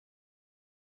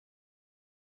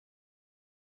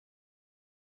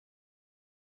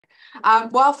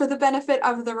Well, for the benefit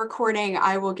of the recording,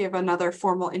 I will give another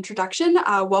formal introduction.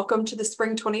 Welcome to the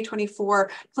Spring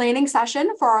 2024 planning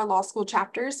session for our law school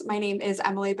chapters. My name is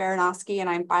Emily Baranoski, and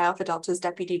I'm Phi Alpha Delta's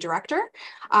Deputy Director.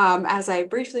 As I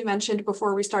briefly mentioned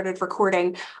before we started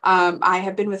recording, I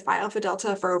have been with Phi Alpha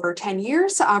Delta for over 10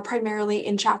 years, primarily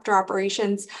in chapter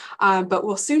operations, but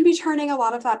we'll soon be turning a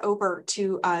lot of that over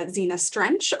to Zena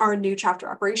Strench, our new chapter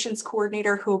operations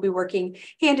coordinator, who will be working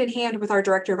hand in hand with our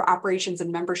Director of Operations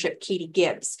and Membership, Katie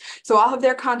Gibbs. So I'll have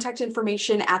their contact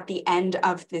information at the end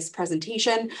of this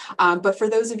presentation. But for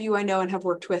those of you I know and have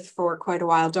worked with for quite a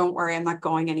while, don't worry, I'm not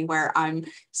going anywhere.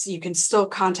 So you can still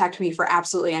contact me for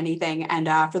absolutely anything. And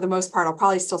for the most part, I'll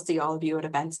probably still see all of you at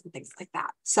events and things like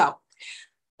that. So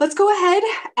let's go ahead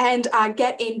and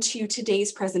get into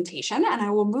today's presentation. And I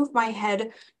will move my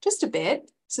head just a bit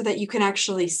so that you can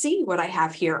actually see what I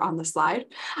have here on the slide.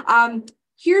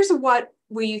 Here's what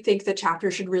we think the chapter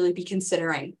should really be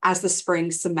considering as the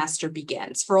spring semester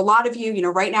begins. For a lot of you,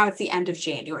 right now it's the end of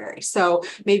January. So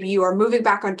maybe you are moving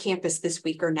back on campus this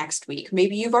week or next week.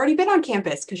 Maybe you've already been on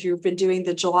campus because you've been doing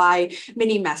the July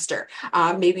mini-mester.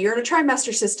 Maybe you're in a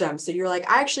trimester system. So you're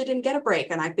like, I actually didn't get a break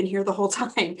and I've been here the whole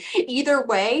time. Either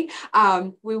way,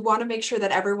 we want to make sure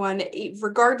that everyone,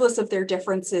 regardless of their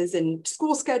differences in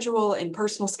school schedule, in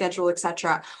personal schedule,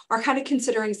 etc., are kind of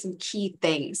considering some key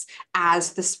things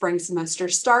as the spring semester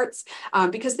starts,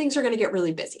 because things are going to get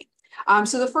really busy.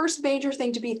 So the first major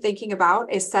thing to be thinking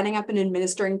about is setting up and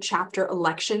administering chapter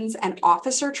elections and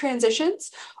officer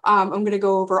transitions. I'm going to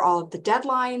go over all of the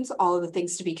deadlines, all of the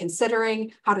things to be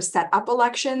considering, how to set up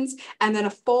elections, and then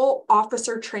a full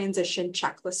officer transition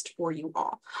checklist for you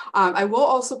all. I will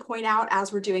also point out,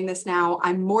 as we're doing this now,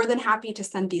 I'm more than happy to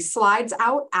send these slides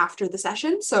out after the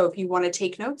session. So if you want to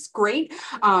take notes, great.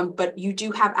 But you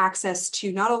do have access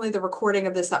to not only the recording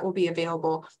of this that will be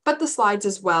available, but the slides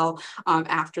as well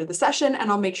after the session.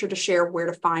 And I'll make sure to share where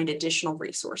to find additional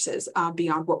resources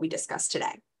beyond what we discussed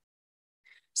today.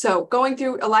 So going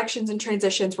through elections and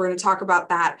transitions, we're going to talk about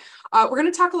that. We're going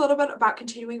to talk a little bit about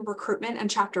continuing recruitment and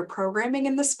chapter programming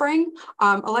in the spring.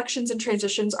 Elections and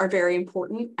transitions are very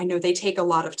important. I know they take a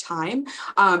lot of time,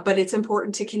 but it's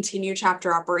important to continue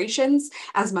chapter operations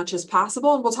as much as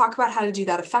possible. And we'll talk about how to do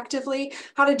that effectively,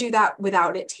 how to do that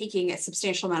without it taking a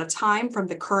substantial amount of time from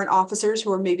the current officers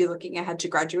who are maybe looking ahead to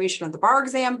graduation of the bar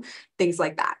exam, things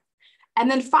like that. And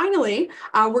then finally,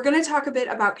 we're going to talk a bit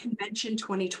about Convention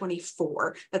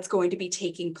 2024 that's going to be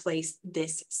taking place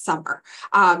this summer.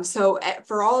 So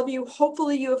for all of you,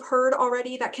 hopefully you have heard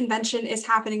already that convention is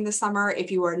happening this summer. If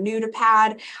you are new to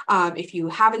PAD, if you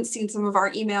haven't seen some of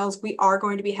our emails, we are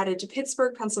going to be headed to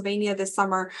Pittsburgh, Pennsylvania this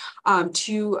summer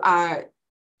to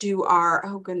do our,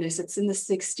 oh goodness, it's in the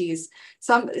 60s,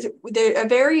 a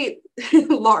very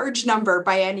large number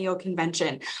biennial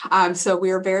convention. So we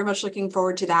are very much looking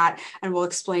forward to that, and we'll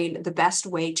explain the best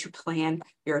way to plan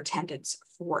your attendance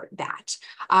for that.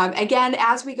 Again,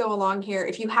 as we go along here,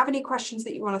 if you have any questions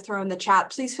that you want to throw in the chat,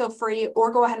 please feel free,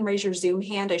 or go ahead and raise your Zoom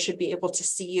hand. I should be able to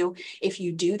see you if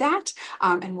you do that.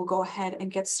 And we'll go ahead and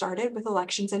get started with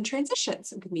elections and transitions.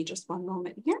 So give me just one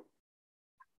moment here.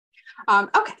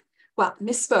 Okay. Well,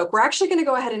 misspoke. We're actually going to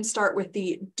go ahead and start with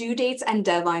the due dates and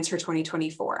deadlines for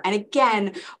 2024. And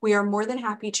again, we are more than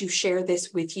happy to share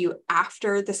this with you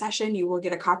after the session. You will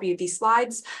get a copy of these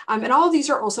slides. And all of these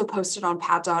are also posted on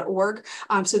pad.org.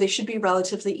 So they should be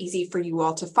relatively easy for you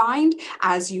all to find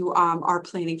as you are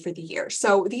planning for the year.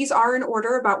 So these are in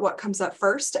order about what comes up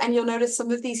first. And you'll notice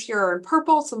some of these here are in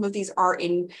purple. Some of these are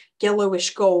in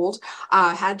yellowish gold.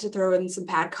 Had to throw in some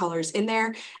pad colors in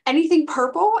there. Anything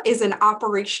purple is an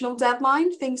operational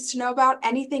deadline, things to know about.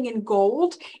 Anything in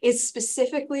gold is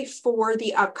specifically for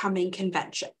the upcoming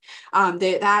convention.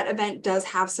 That event does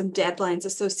have some deadlines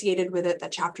associated with it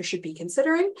that chapter should be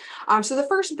considering. So the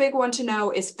first big one to know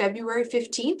is February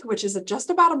 15th, which is just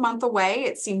about a month away.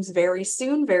 It seems very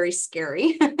soon, very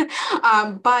scary.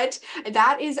 But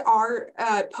that is our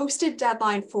posted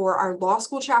deadline for our law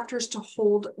school chapters to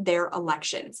hold their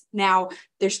elections. Now,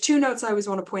 there's two notes I always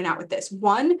want to point out with this.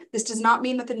 One, this does not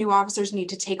mean that the new officers need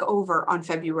to take over on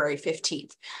February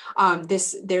 15th.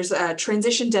 There's a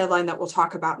transition deadline that we'll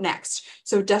talk about next.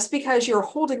 So just because you're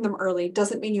holding them early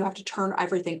doesn't mean you have to turn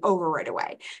everything over right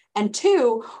away. And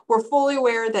two, we're fully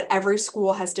aware that every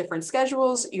school has different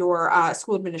schedules. Your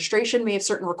school administration may have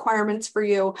certain requirements for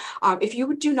you. If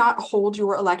you do not hold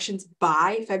your elections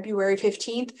by February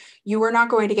 15th, you are not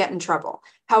going to get in trouble.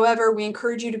 However, we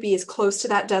encourage you to be as close to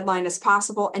that deadline as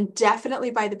possible, and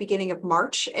definitely by the beginning of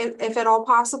March, if at all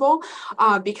possible,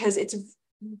 because it's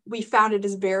we found it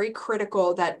is very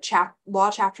critical that law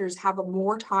chapters have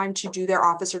more time to do their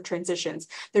officer transitions.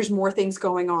 There's more things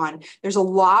going on. There's a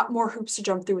lot more hoops to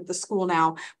jump through with the school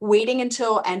now. Waiting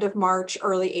until end of March,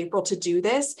 early April to do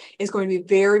this is going to be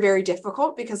very, very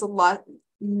difficult because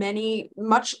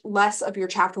much less of your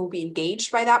chapter will be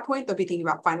engaged by that point. They'll be thinking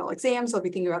about final exams. They'll be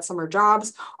thinking about summer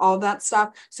jobs, all of that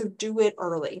stuff. So do it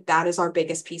early. That is our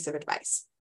biggest piece of advice.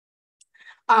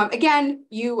 Again,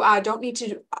 you don't need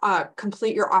to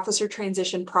complete your officer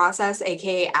transition process,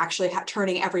 aka actually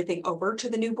turning everything over to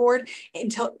the new board,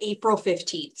 until April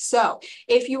 15th. So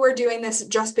if you are doing this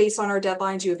just based on our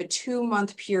deadlines, you have a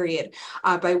 2-month period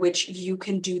by which you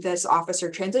can do this officer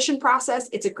transition process.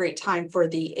 It's a great time for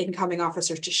the incoming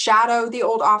officers to shadow the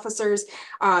old officers,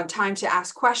 time to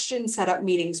ask questions, set up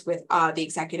meetings with the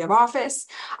executive office.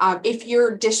 If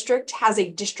your district has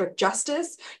a district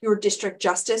justice, your district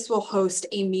justice will host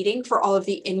a meeting for all of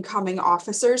the incoming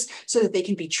officers so that they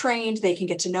can be trained, they can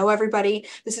get to know everybody.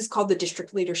 This is called the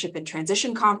District Leadership and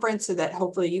Transition Conference, so that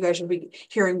hopefully you guys will be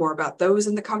hearing more about those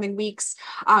in the coming weeks.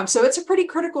 So it's a pretty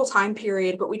critical time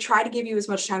period, but we try to give you as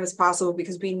much time as possible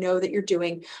because we know that you're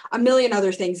doing a million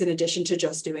other things in addition to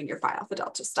just doing your Phi Alpha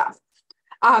Delta stuff.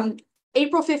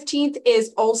 April 15th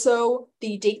is also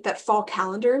the date that fall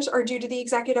calendars are due to the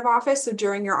executive office. So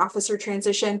during your officer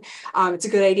transition, it's a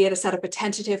good idea to set up a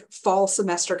tentative fall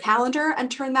semester calendar and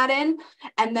turn that in.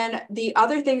 And then the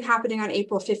other thing happening on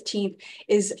April 15th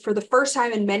is, for the first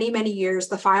time in many, many years,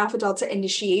 the Phi Alpha Delta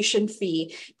initiation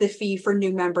fee, the fee for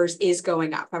new members, is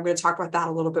going up. I'm going to talk about that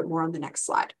a little bit more on the next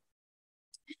slide.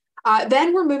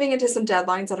 Then we're moving into some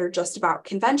deadlines that are just about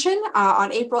convention.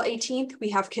 On April 18th, we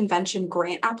have convention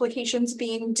grant applications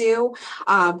being due.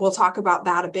 We'll talk about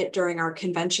that a bit during our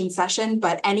convention session,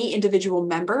 but any individual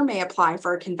member may apply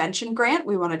for a convention grant.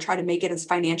 We want to try to make it as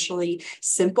financially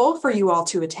simple for you all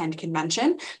to attend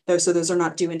convention, so those are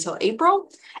not due until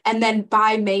April. And then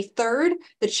by May 3rd,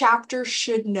 the chapter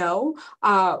should know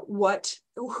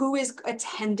who is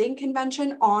attending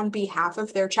convention on behalf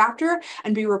of their chapter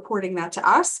and be reporting that to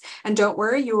us. And don't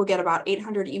worry, you will get about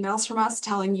 800 emails from us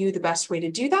telling you the best way to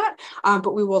do that.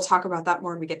 But we will talk about that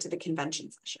more when we get to the convention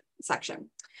section.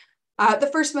 The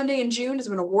first Monday in June is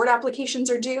when award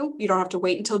applications are due. You don't have to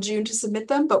wait until June to submit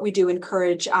them, but we do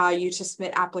encourage you to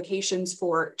submit applications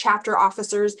for chapter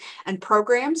officers and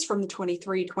programs from the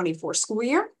 23-24 school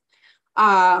year.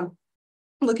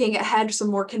 Looking ahead, some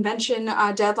more convention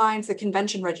deadlines. The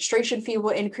convention registration fee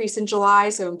will increase in July,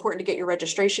 so important to get your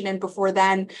registration in before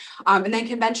then. And then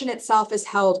convention itself is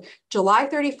held July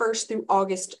 31st through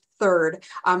August 3rd.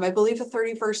 I believe the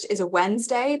 31st is a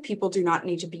Wednesday. People do not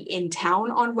need to be in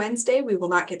town on Wednesday. We will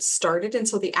not get started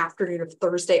until the afternoon of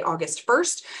Thursday, August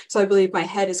 1st. So I believe my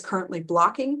head is currently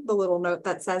blocking the little note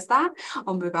that says that.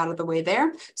 I'll move out of the way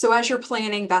there. So as you're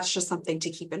planning, that's just something to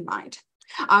keep in mind.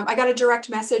 I got a direct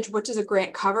message. What does a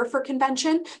grant cover for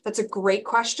convention? That's a great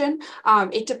question.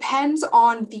 It depends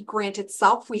on the grant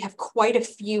itself. We have quite a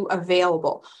few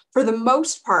available. For the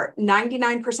most part,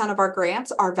 99% of our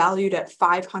grants are valued at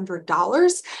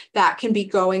 $500. That can be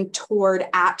going toward,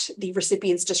 at the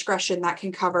recipient's discretion, that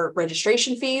can cover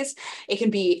registration fees. It can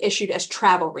be issued as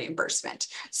travel reimbursement.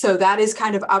 So that is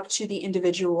kind of up to the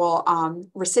individual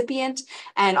recipient.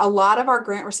 And a lot of our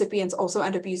grant recipients also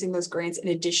end up using those grants in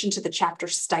addition to the chapter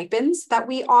stipends that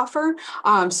we offer.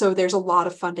 So there's a lot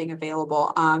of funding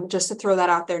available. Just to throw that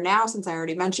out there now, since I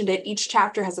already mentioned it, each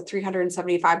chapter has a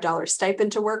 $375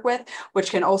 stipend to work with,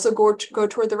 which can also go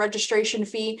toward the registration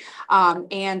fee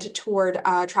and toward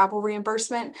travel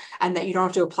reimbursement, and that you don't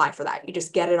have to apply for that. You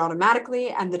just get it automatically,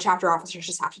 and the chapter officers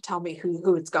just have to tell me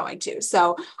who it's going to.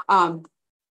 So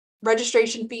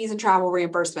registration fees and travel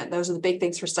reimbursement, those are the big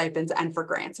things for stipends and for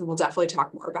grants, and we'll definitely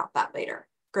talk more about that later.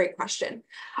 Great question.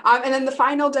 And then the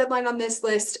final deadline on this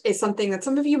list is something that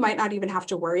some of you might not even have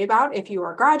to worry about if you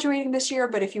are graduating this year,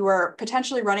 but if you are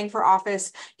potentially running for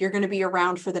office, you're going to be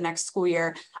around for the next school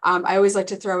year. I always like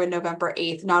to throw in November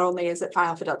 8th. Not only is it Phi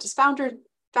Alpha Delta's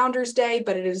Founders Day,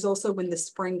 but it is also when the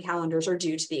spring calendars are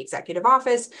due to the executive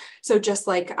office. So just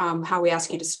like how we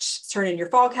ask you to turn in your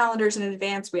fall calendars in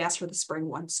advance, we ask for the spring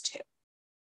ones too.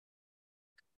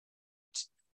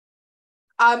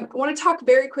 I want to talk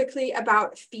very quickly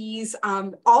about fees.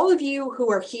 All of you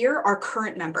who are here are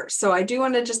current members. So I do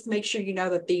want to just make sure you know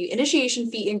that the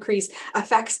initiation fee increase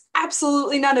affects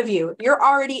absolutely none of you. You're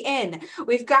already in.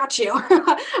 We've got you.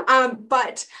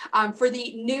 But for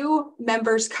the new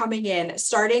members coming in,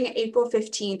 starting April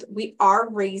 15th, we are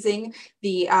raising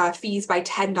the fees by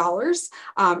 $10.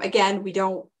 Again, we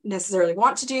don't necessarily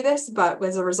want to do this, but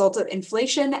as a result of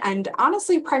inflation and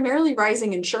honestly, primarily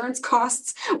rising insurance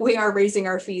costs, we are raising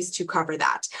our fees to cover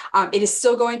that. It is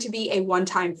still going to be a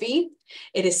one-time fee.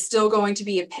 It is still going to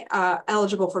be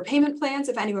eligible for payment plans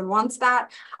if anyone wants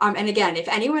that. And again, if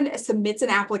anyone submits an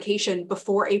application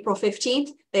before April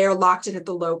 15th, they are locked in at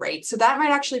the low rate. So that might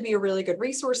actually be a really good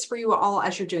resource for you all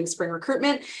as you're doing spring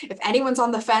recruitment. If anyone's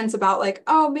on the fence about like,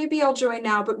 oh, maybe I'll join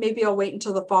now, but maybe I'll wait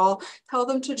until the fall, tell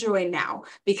them to join now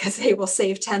because they will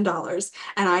save $10.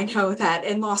 And I know that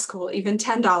in law school, even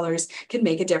 $10 can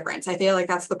make a difference. I feel like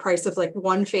that's the price of like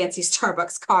one fancy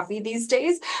Starbucks coffee these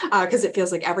days because it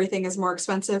feels like everything is more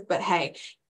expensive, but hey,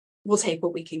 we'll take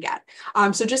what we can get.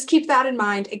 So just keep that in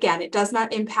mind. Again, it does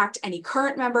not impact any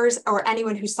current members or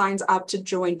anyone who signs up to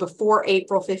join before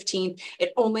April 15th.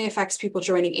 It only affects people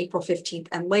joining April 15th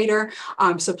and later.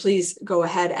 So please go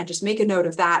ahead and just make a note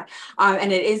of that.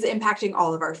 And it is impacting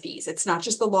all of our fees. It's not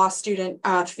just the law student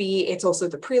fee, it's also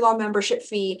the pre-law membership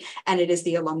fee, and it is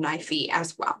the alumni fee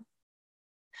as well.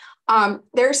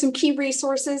 There are some key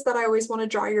resources that I always want to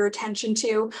draw your attention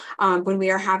to when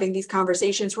we are having these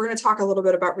conversations. We're going to talk a little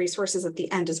bit about resources at the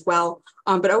end as well.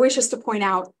 But always just to point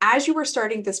out, as you were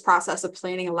starting this process of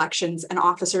planning elections and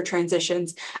officer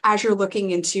transitions, as you're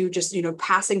looking into just,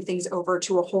 passing things over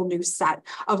to a whole new set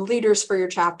of leaders for your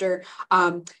chapter,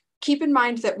 keep in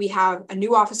mind that we have a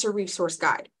new officer resource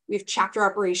guide. We have chapter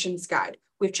operations guide.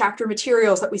 We have chapter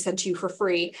materials that we send to you for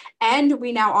free, and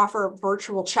we now offer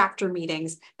virtual chapter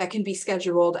meetings that can be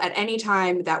scheduled at any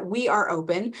time that we are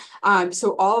open.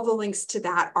 So all of the links to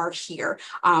that are here.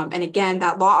 And again,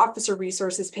 that law officer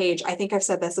resources page, I think I've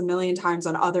said this a million times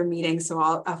on other meetings,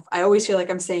 so I always feel like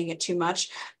I'm saying it too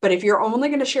much, but if you're only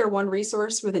going to share one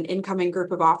resource with an incoming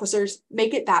group of officers,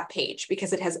 make it that page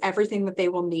because it has everything that they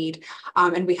will need.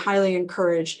 And we highly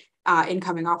encourage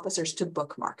incoming officers to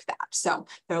bookmark that. So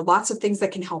there are lots of things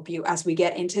that can help you as we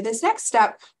get into this next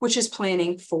step, which is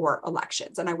planning for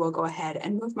elections. And I will go ahead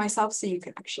and move myself so you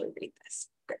can actually read this.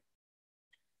 Great.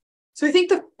 So I think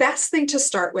the best thing to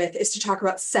start with is to talk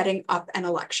about setting up an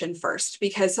election first,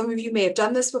 because some of you may have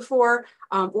done this before,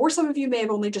 or some of you may have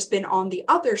only just been on the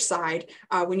other side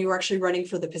when you were actually running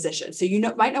for the position. So you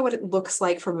might know what it looks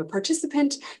like from a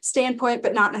participant standpoint,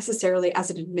 but not necessarily as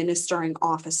an administering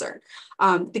officer.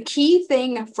 The key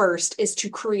thing first is to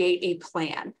create a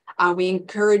plan. We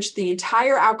encourage the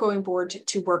entire outgoing board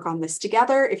to work on this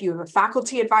together. If you have a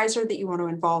faculty advisor that you want to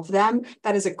involve them,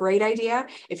 that is a great idea.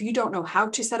 If you don't know how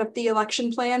to set up the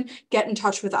election plan, get in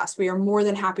touch with us. We are more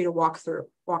than happy to walk through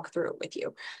it with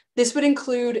you. This would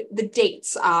include the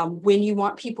dates, when you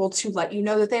want people to let you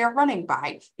know that they are running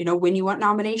by, when you want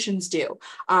nominations due,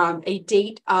 a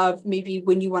date of maybe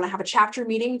when you want to have a chapter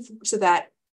meeting so that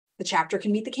the chapter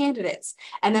can meet the candidates.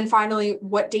 And then finally,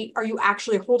 what date are you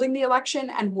actually holding the election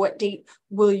and what date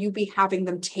will you be having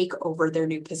them take over their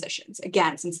new positions?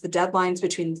 Again, since the deadlines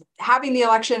between having the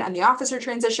election and the officer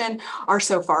transition are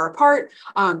so far apart,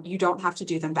 you don't have to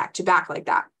do them back to back like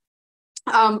that.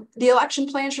 The election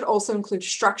plan should also include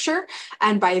structure.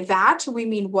 And by that, we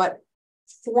mean what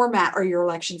format are your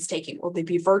elections taking? Will they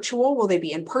be virtual? Will they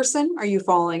be in person? Are you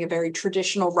following a very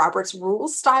traditional Robert's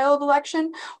Rules style of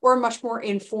election or much more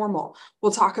informal?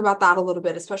 We'll talk about that a little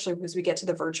bit, especially as we get to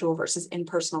the virtual versus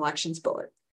in-person elections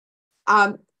bullet.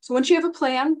 So once you have a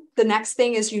plan, the next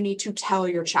thing is you need to tell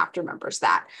your chapter members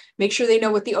that. Make sure they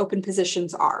know what the open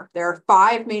positions are. There are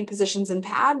 5 main positions in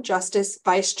PAD: justice,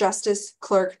 vice justice,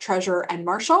 clerk, treasurer, and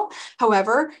marshal.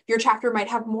 However, your chapter might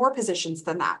have more positions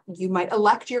than that. You might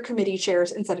elect your committee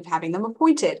chairs instead of having them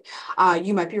appointed.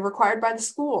 You might be required by the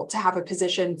school to have a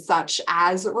position such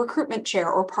as recruitment chair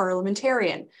or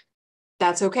parliamentarian.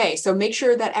 That's okay. So make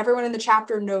sure that everyone in the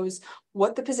chapter knows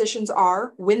what the positions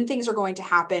are, when things are going to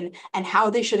happen, and how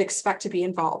they should expect to be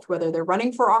involved, whether they're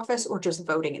running for office or just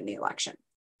voting in the election.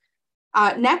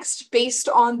 Next, based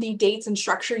on the dates and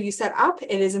structure you set up,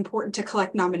 it is important to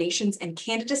collect nominations and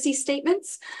candidacy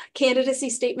statements. Candidacy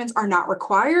statements are not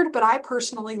required, but I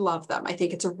personally love them. I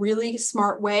think it's a really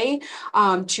smart way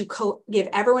to give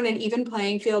everyone an even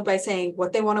playing field by saying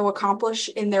what they want to accomplish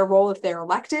in their role if they're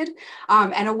elected,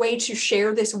 and a way to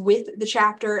share this with the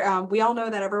chapter. We all know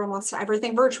that everyone wants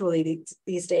everything virtually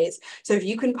these days. So if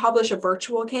you can publish a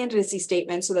virtual candidacy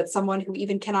statement so that someone who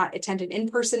even cannot attend an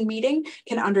in-person meeting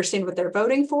can understand what they're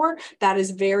voting for, that is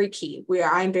very key.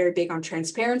 I'm very big on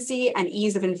transparency and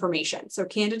ease of information. So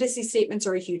candidacy statements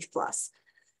are a huge plus.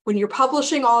 When you're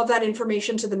publishing all of that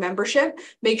information to the membership,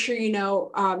 make sure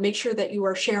that you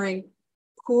are sharing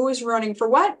who is running for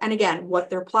what, and again, what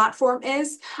their platform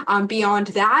is. Beyond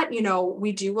that,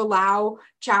 we do allow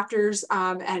chapters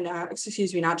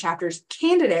not chapters,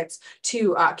 candidates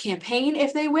to campaign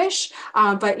if they wish,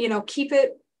 but keep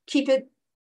it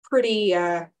pretty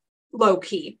low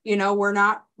key. We're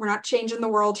not changing the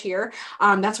world here.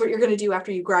 That's what you're going to do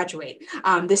after you graduate.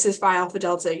 This is Phi Alpha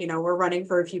Delta. We're running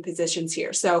for a few positions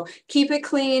here. So keep it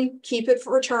clean, keep it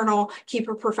fraternal, keep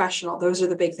it professional. Those are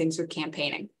the big things with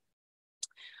campaigning.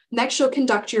 Next, you'll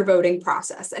conduct your voting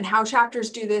process, and how chapters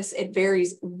do this, it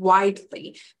varies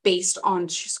widely based on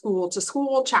school to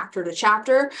school, chapter to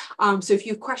chapter. So if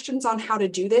you have questions on how to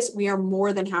do this, we are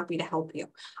more than happy to help you.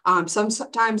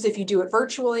 Sometimes if you do it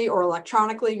virtually or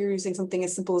electronically, you're using something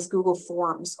as simple as Google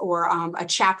Forms or a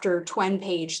chapter twin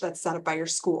page that's set up by your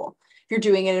school. If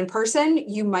you're doing it in person,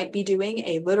 you might be doing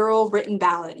a literal written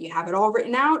ballot. You have it all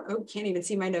written out. Oh, can't even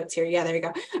see my notes here. Yeah, there you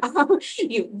go.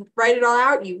 You write it all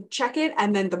out, you check it,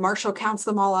 and then the marshal counts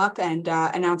them all up and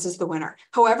announces the winner.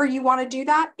 However you want to do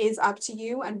that is up to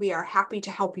you, and we are happy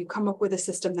to help you come up with a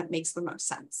system that makes the most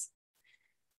sense.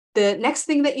 The next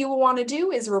thing that you will want to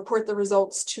do is report the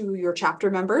results to your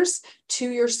chapter members, to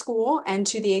your school, and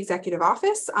to the executive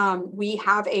office. We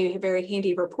have a very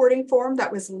handy reporting form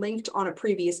that was linked on a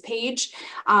previous page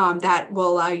that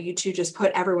will allow you to just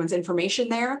put everyone's information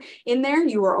in there.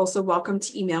 You are also welcome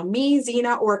to email me,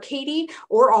 Zena, or Katie,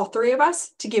 or all three of us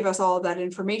to give us all of that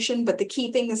information. But the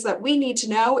key things that we need to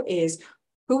know is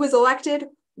who was elected,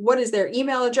 what is their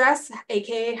email address,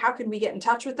 aka how can we get in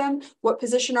touch with them, what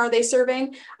position are they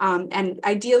serving, and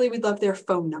ideally we'd love their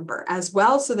phone number as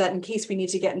well, so that in case we need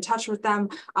to get in touch with them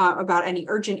about any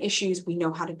urgent issues, we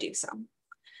know how to do so.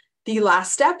 The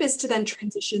last step is to then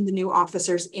transition the new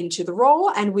officers into the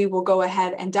role, and we will go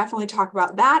ahead and definitely talk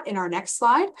about that in our next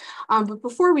slide. But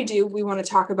before we do, we want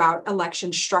to talk about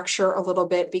election structure a little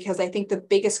bit, because I think the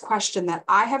biggest question that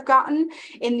I have gotten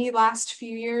in the last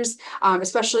few years,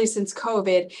 especially since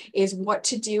COVID, is what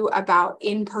to do about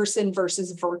in-person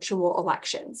versus virtual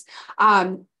elections.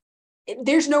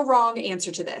 There's no wrong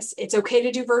answer to this. It's okay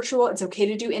to do virtual. It's okay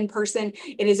to do in-person.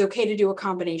 It is okay to do a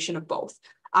combination of both.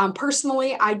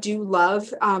 Personally, I do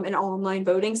love an online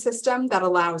voting system that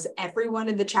allows everyone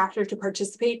in the chapter to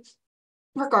participate,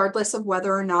 regardless of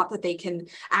whether or not that they can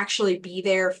actually be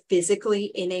there physically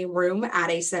in a room at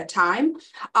a set time.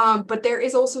 But there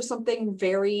is also something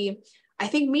very, I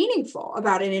think, meaningful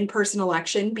about an in-person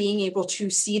election, being able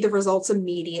to see the results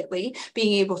immediately,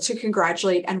 being able to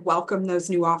congratulate and welcome those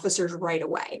new officers right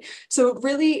away. So it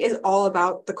really is all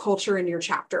about the culture in your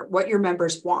chapter, what your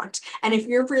members want. And if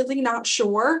you're really not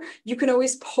sure, you can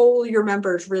always poll your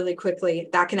members really quickly.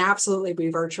 That can absolutely be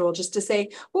virtual, just to say,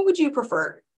 what would you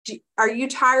prefer? Are you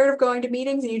tired of going to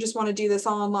meetings and you just want to do this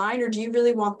all online? Or do you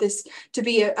really want this to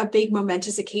be a big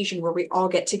momentous occasion where we all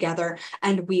get together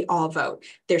and we all vote?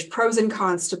 There's pros and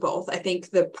cons to both. I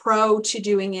think the pro to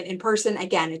doing it in person,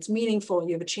 again, it's meaningful.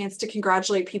 You have a chance to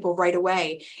congratulate people right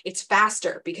away. It's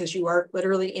faster because you are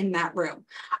literally in that room.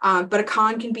 But a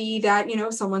con can be that,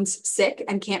 someone's sick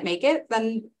and can't make it,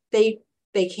 then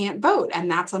they can't vote, and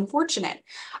that's unfortunate.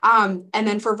 And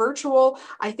then for virtual,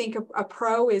 I think a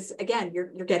pro is, again,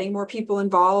 you're getting more people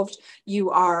involved. You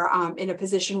are in a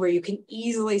position where you can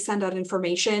easily send out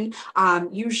information.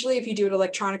 Usually if you do it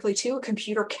electronically too, a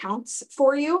computer counts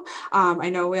for you. I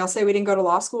know we all say we didn't go to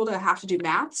law school to have to do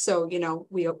math. So,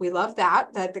 we love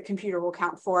that the computer will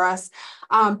count for us.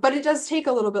 But it does take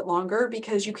a little bit longer,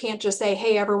 because you can't just say,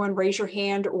 hey, everyone raise your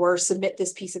hand or submit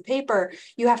this piece of paper.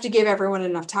 You have to give everyone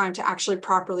enough time to actually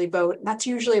properly vote. That's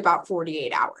usually about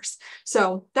 48 hours.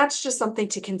 So that's just something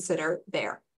to consider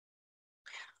there.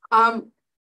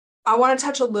 I want to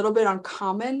touch a little bit on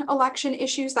common election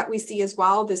issues that we see as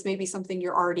well. This may be something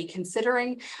you're already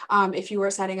considering if you are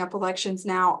setting up elections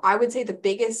now. I would say the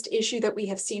biggest issue that we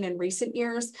have seen in recent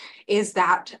years is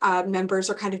that members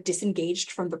are kind of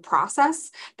disengaged from the process.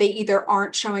 They either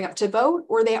aren't showing up to vote,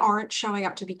 or they aren't showing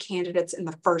up to be candidates in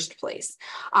the first place.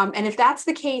 And if that's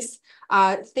the case,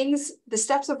 the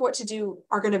steps of what to do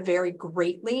are going to vary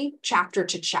greatly chapter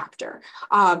to chapter.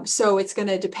 So it's going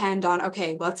to depend on,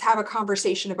 okay, let's have a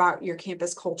conversation about your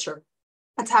campus culture.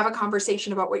 Let's have a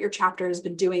conversation about what your chapter has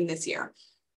been doing this year.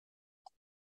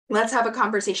 Let's have a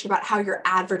conversation about how you're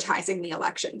advertising the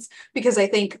elections, because I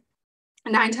think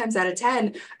 9 times out of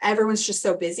 10, everyone's just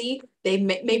so busy.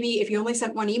 Maybe if you only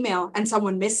sent one email and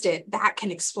someone missed it, that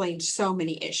can explain so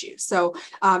many issues. So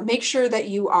make sure that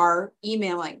you are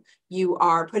emailing, you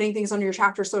are putting things on your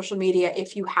chapter social media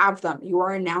if you have them, you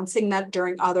are announcing that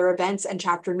during other events and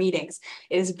chapter meetings.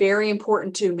 It is very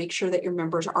important to make sure that your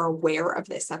members are aware of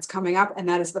this that's coming up, and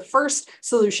that is the first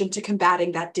solution to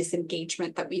combating that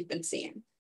disengagement that we've been seeing.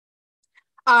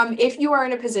 If you are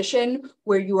in a position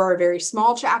where you are a very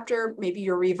small chapter, maybe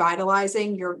you're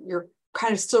revitalizing, you're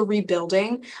kind of still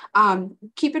rebuilding,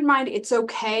 keep in mind it's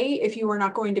okay if you are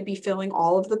not going to be filling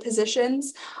all of the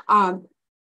positions.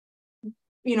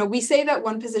 We say that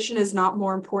one position is not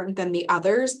more important than the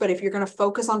others, but if you're going to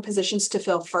focus on positions to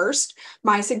fill first,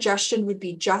 my suggestion would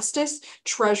be justice,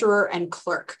 treasurer, and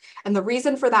clerk. And the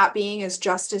reason for that being is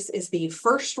justice is the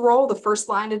first role, the first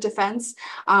line of defense,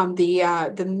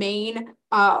 the main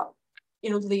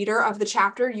leader of the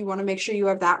chapter. You want to make sure you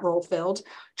have that role filled.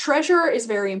 Treasurer is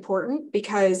very important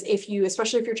because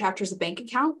especially if your chapter is a bank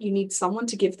account, you need someone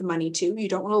to give the money to. You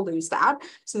don't want to lose that.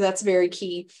 So that's very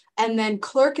key. And then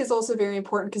clerk is also very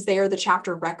important because they are the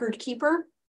chapter record keeper.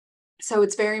 So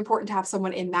it's very important to have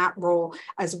someone in that role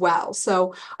as well.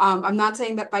 So I'm not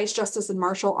saying that vice justice and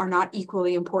marshal are not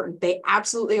equally important. They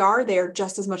absolutely are. They are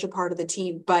just as much a part of the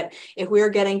team. But if we are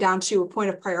getting down to a point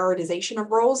of prioritization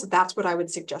of roles, that's what I would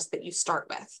suggest that you start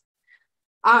with.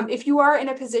 If you are in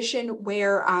a position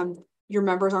where your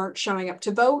members aren't showing up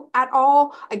to vote at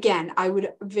all, again, I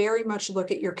would very much look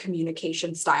at your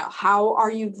communication style. How are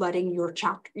you letting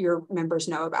your members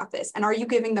know about this? And are you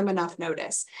giving them enough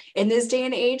notice? In this day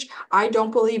and age, I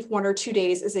don't believe 1 or 2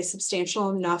 days is a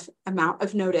substantial enough amount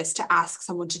of notice to ask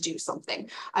someone to do something.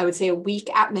 I would say a week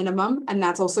at minimum, and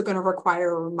that's also going to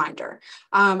require a reminder.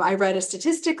 I read a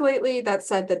statistic lately that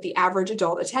said that the average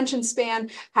adult attention span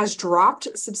has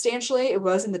dropped substantially. It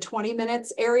was in the 20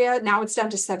 minutes area. Now it's down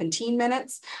to 17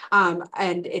 minutes,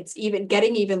 and it's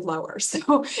getting even lower.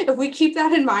 So if we keep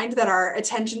that in mind, that our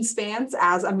attention spans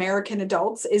as American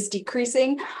adults is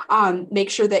decreasing, make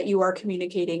sure that you are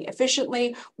communicating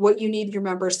efficiently, what you need your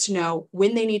members to know,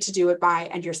 when they need to do it by,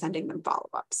 and you're sending them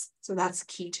follow-ups. So that's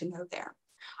key to know there.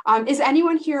 Is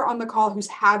anyone here on the call who's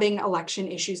having election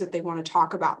issues that they want to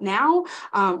talk about now,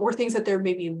 or things that they're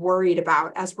maybe worried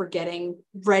about as we're getting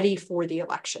ready for the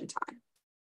election time?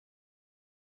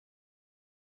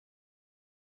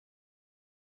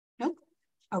 No?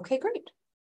 Okay, great.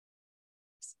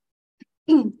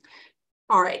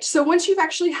 All right, so once you've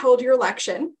actually held your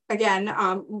election, again,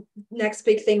 next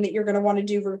big thing that you're going to want to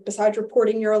do besides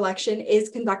reporting your election is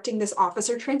conducting this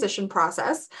officer transition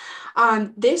process.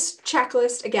 This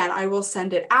checklist, again, I will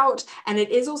send it out, and it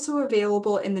is also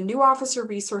available in the new officer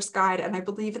resource guide, and I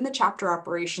believe in the chapter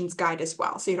operations guide as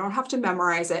well. So you don't have to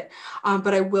memorize it,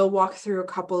 but I will walk through a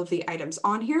couple of the items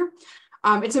on here.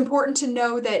 It's important to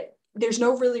know that there's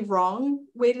no really wrong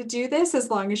way to do this as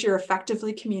long as you're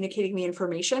effectively communicating the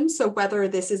information. So whether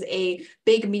this is a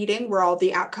big meeting where all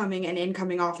the outgoing and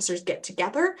incoming officers get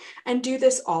together and do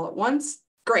this all at once,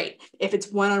 great. If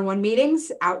it's one-on-one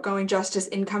meetings, outgoing justice,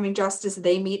 incoming justice,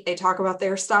 they meet, they talk about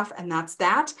their stuff, and that's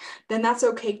that, then that's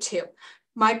okay too.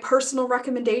 My personal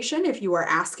recommendation, if you are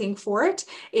asking for it,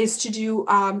 is to do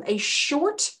a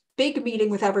short big meeting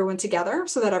with everyone together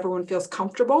so that everyone feels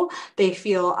comfortable. They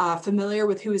feel familiar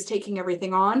with who is taking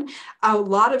everything on. A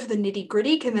lot of the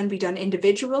nitty-gritty can then be done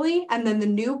individually, and then the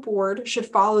new board should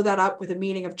follow that up with a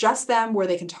meeting of just them where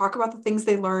they can talk about the things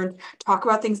they learned, talk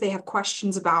about things they have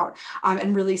questions about,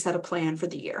 and really set a plan for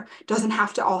the year. It doesn't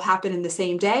have to all happen in the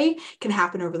same day. It can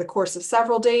happen over the course of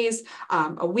several days,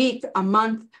 a week, a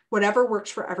month, whatever works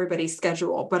for everybody's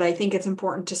schedule. But I think it's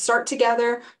important to start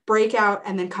together, break out,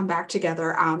 and then come back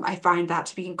together. I find that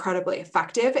to be incredibly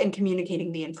effective in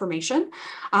communicating the information.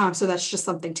 So that's just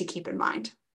something to keep in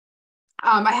mind.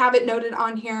 I have it noted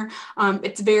on here.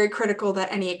 It's very critical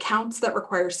that any accounts that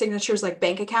require signatures like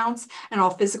bank accounts and all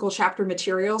physical chapter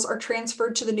materials are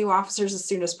transferred to the new officers as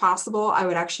soon as possible. I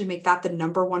would actually make that the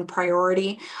 #1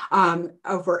 priority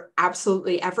over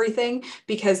absolutely everything,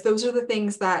 because those are the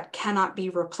things that cannot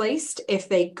be replaced if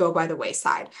they go by the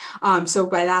wayside. So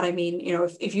by that, I mean,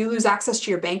 if you lose access to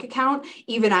your bank account,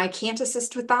 even I can't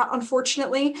assist with that,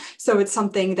 unfortunately. So it's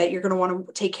something that you're going to want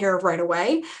to take care of right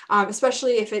away,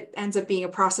 especially if it ends up being a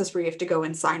process where you have to go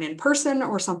and sign in person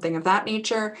or something of that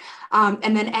nature.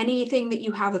 And then anything that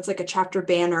you have that's like a chapter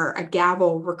banner, a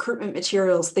gavel, recruitment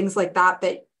materials, things like that,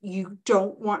 that you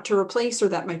don't want to replace or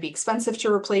that might be expensive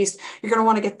to replace, you're going to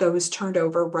want to get those turned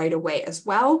over right away as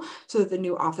well so that the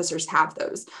new officers have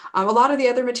those. A lot of the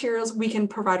other materials we can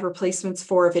provide replacements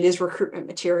for if it is recruitment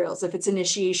materials, if it's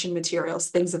initiation materials,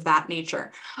 things of that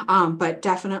nature. But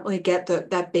definitely get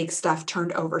that big stuff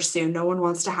turned over soon. No one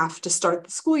wants to have to start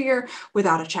the school year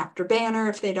without a chapter banner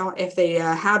if they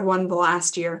had one the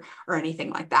last year or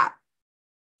anything like that.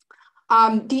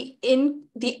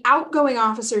 The outgoing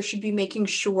officer should be making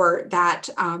sure that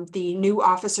the new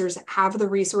officers have the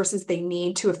resources they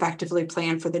need to effectively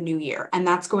plan for the new year. And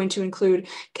that's going to include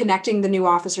connecting the new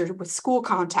officers with school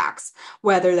contacts,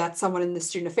 whether that's someone in the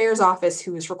student affairs office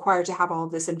who is required to have all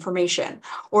of this information,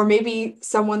 or maybe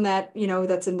someone that,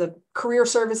 that's in the career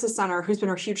services center who's been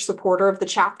a huge supporter of the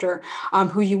chapter,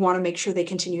 who you want to make sure they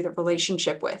continue the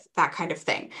relationship with, that kind of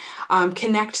thing.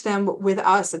 Connect them with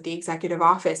us at the executive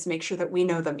office, make sure that we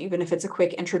know them, even if it's a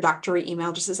quick introductory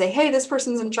email, just to say, hey, this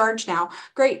person's in charge now.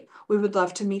 Great. We would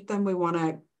love to meet them. We want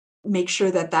to make sure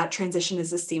that that transition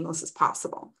is as seamless as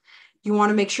possible. You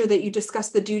want to make sure that you discuss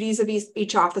the duties of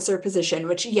each officer position,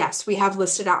 which, yes, we have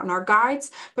listed out in our guides,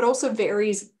 but also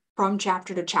varies from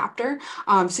chapter to chapter.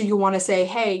 So you want to say,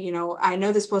 hey, I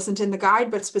know this wasn't in the guide,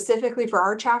 but specifically for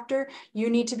our chapter, you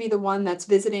need to be the one that's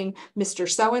visiting Mr.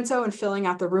 So-and-so and filling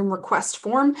out the room request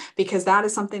form, because that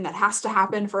is something that has to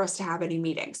happen for us to have any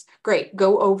meetings. Great,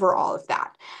 go over all of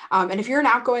that. And if you're an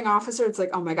outgoing officer, it's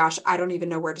like, oh my gosh, I don't even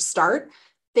know where to start.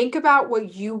 Think about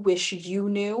what you wish you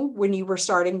knew when you were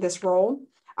starting this role,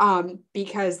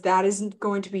 because that isn't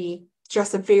going to be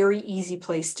just a very easy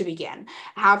place to begin.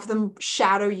 Have them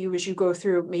shadow you as you go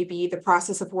through maybe the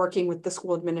process of working with the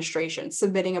school administration,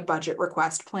 submitting a budget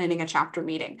request, planning a chapter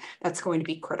meeting. That's going to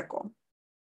be critical.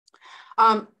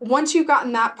 Once you've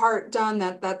gotten that part done,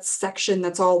 that section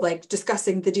that's all like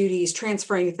discussing the duties,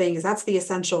 transferring things, that's the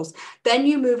essentials. Then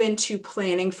you move into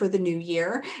planning for the new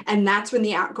year. And that's when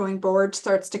the outgoing board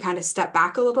starts to kind of step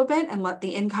back a little bit and let the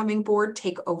incoming board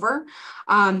take over.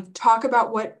 Talk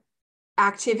about what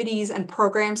activities and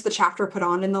programs the chapter put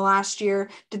on in the last year.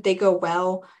 Did they go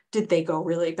well? Did they go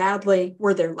really badly?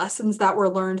 Were there lessons that were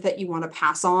learned that you want to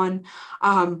pass on?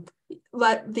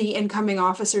 Let the incoming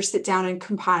officers sit down and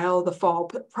compile the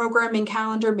fall programming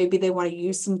calendar. Maybe they want to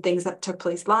use some things that took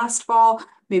place last fall.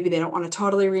 Maybe they don't want to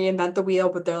totally reinvent the wheel,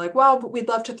 but they're like, well, but we'd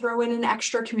love to throw in an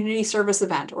extra community service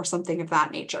event or something of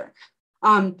that nature.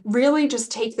 Really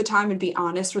just take the time and be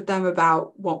honest with them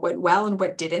about what went well and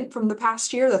what didn't from the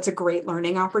past year. That's a great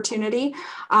learning opportunity,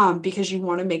 because you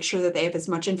want to make sure that they have as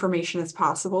much information as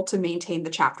possible to maintain the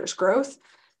chapter's growth.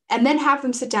 And then have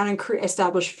them sit down and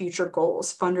establish future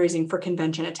goals, fundraising for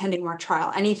convention, attending mock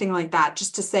trial, anything like that,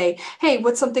 just to say, hey,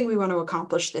 what's something we want to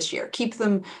accomplish this year? Keep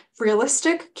them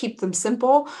realistic, keep them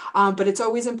simple, but it's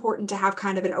always important to have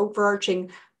kind of an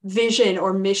overarching vision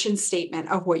or mission statement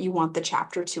of what you want the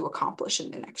chapter to accomplish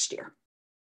in the next year.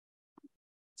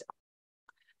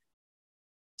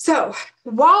 So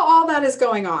while all that is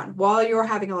going on, while you're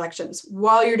having elections,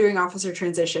 while you're doing officer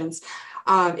transitions,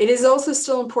 it is also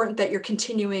still important that you're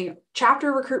continuing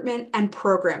chapter recruitment and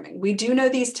programming. We do know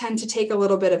these tend to take a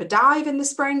little bit of a dive in the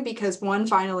spring because 1,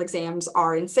 final exams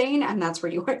are insane, and that's where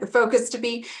you want your focus to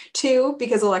be. 2,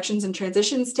 because elections and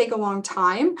transitions take a long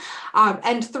time.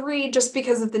 And 3, just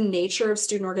because of the nature of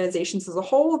student organizations as a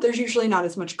whole, there's usually not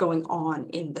as much going on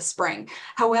in the spring.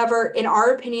 However, in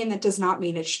our opinion, that does not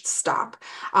mean it should stop.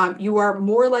 You are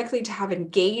more likely to have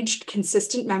engaged,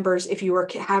 consistent members if you are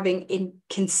having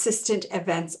consistent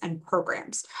events and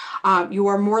programs. You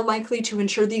are more likely to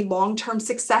ensure the long-term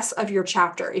success of your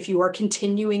chapter if you are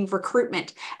continuing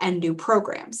recruitment and new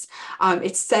programs.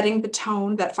 It's setting the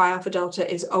tone that Phi Alpha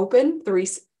Delta is open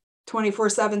 24/7,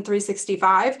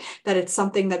 365, that it's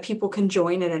something that people can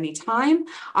join at any time.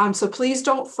 So please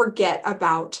don't forget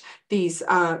about this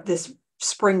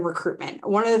spring recruitment.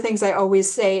 One of the things I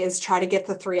always say is try to get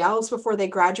the 3 Ls before they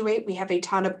graduate. We have a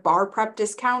ton of bar prep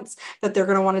discounts that they're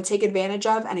going to want to take advantage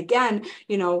of. And again,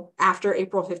 after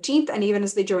April 15th, and even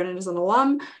as they join in as an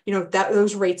alum,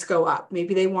 those rates go up.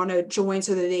 Maybe they want to join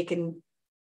so that they can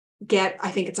get,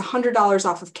 I think it's $100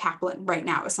 off of Kaplan right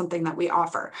now is something that we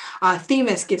offer.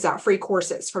 Themis gives out free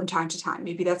courses from time to time.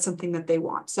 Maybe that's something that they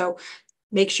want. So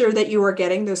make sure that you are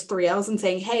getting those 3 Ls and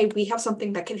saying, hey, we have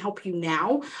something that can help you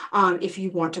now if you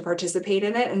want to participate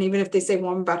in it. And even if they say,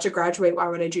 well, I'm about to graduate, why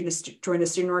would I join a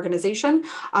student organization?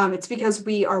 It's because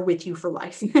we are with you for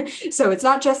life. So it's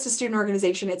not just a student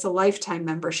organization, it's a lifetime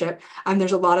membership. And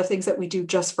there's a lot of things that we do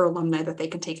just for alumni that they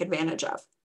can take advantage of.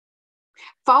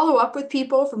 Follow up with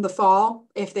people from the fall.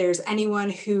 If there's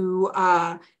anyone who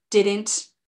didn't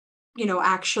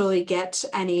actually get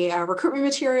any recruitment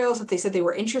materials, if they said they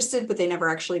were interested, but they never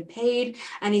actually paid,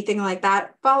 anything like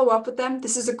that, follow up with them.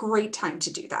 This is a great time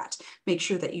to do that. Make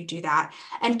sure that you do that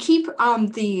and keep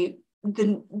the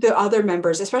other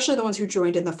members, especially the ones who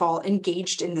joined in the fall,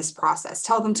 engaged in this process.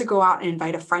 Tell them to go out and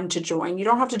invite a friend to join. You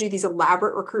don't have to do these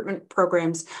elaborate recruitment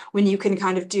programs when you can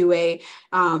kind of do a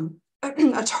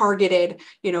a targeted,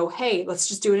 hey, let's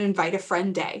just do an invite a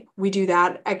friend day. We do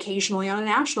that occasionally on a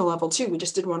national level too. We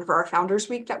just did one for our Founders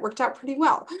Week that worked out pretty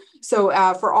well. So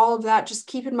for all of that, just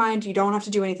keep in mind, you don't have to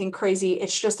do anything crazy.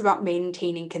 It's just about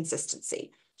maintaining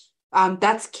consistency.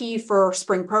 That's key for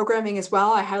spring programming as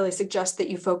well. I highly suggest that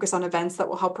you focus on events that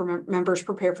will help members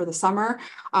prepare for the summer,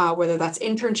 whether that's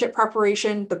internship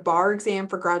preparation, the bar exam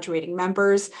for graduating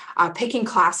members, picking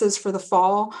classes for the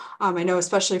fall. I know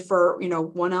especially for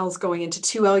 1Ls going into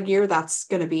 2L year, that's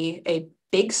going to be a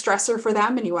big stressor for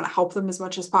them, and you want to help them as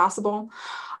much as possible.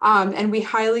 And we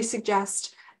highly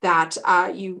suggest that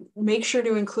you make sure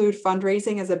to include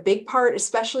fundraising as a big part,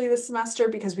 especially this semester,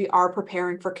 because we are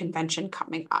preparing for convention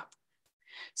coming up.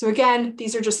 So again,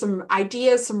 these are just some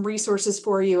ideas, some resources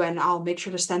for you, and I'll make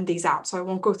sure to send these out. So I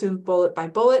won't go through bullet by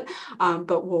bullet,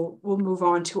 but we'll move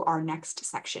on to our next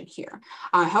section here.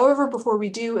 However, before we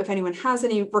do, if anyone has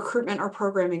any recruitment or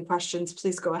programming questions,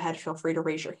 please go ahead, feel free to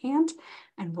raise your hand,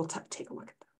 and we'll take a look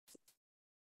at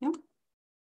them.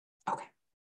 Yeah. Okay,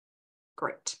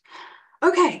 great.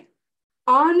 Okay.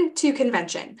 On to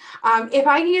convention. If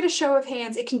I can get a show of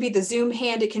hands, it can be the Zoom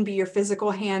hand, it can be your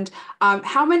physical hand.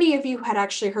 How many of you had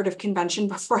actually heard of convention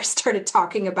before I started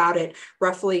talking about it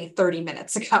roughly 30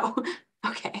 minutes ago?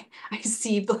 Okay, I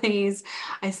see Blaze.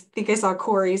 I think I saw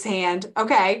Corey's hand.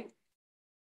 Okay.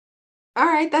 All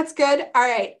right, that's good. All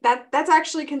right, that's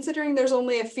actually, considering there's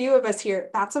only a few of us here,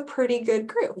 that's a pretty good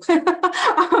group.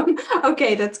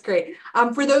 Okay, that's great.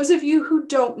 For those of you who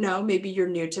don't know, maybe you're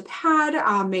new to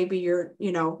PAD, maybe you're,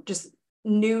 just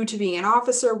new to being an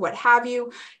officer, what have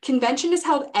you. Convention is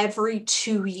held every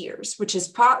 2 years, which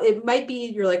is it might be,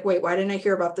 you're like, wait, why didn't I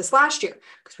hear about this last year?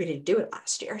 Because we didn't do it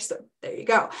last year. So there you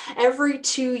go. Every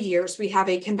 2 years, we have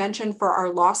a convention for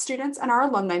our law students and our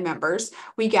alumni members.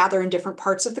 We gather in different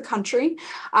parts of the country.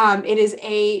 It is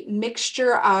a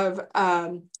mixture of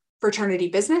fraternity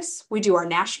business. We do our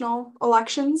national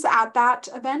elections at that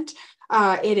event.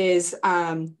 It is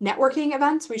networking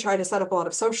events. We try to set up a lot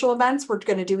of social events. We're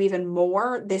going to do even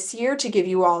more this year to give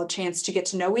you all a chance to get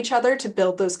to know each other, to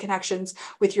build those connections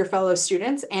with your fellow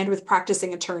students and with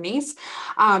practicing attorneys.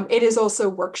 It is also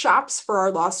workshops for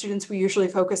our law students. We usually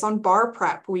focus on bar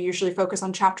prep. We usually focus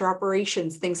on chapter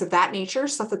operations, things of that nature,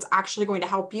 stuff that's actually going to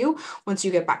help you once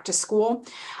you get back to school.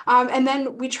 And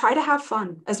then we try to have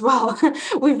fun as well.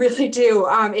 We really do.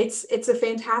 It's a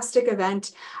fantastic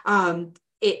event.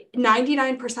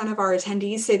 99% of our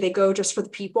attendees say they go just for the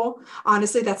people.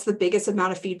 Honestly, that's the biggest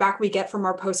amount of feedback we get from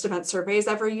our post-event surveys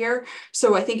every year.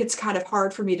 So I think it's kind of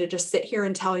hard for me to just sit here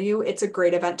and tell you it's a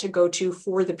great event to go to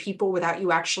for the people without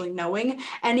you actually knowing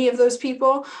any of those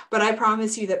people. But I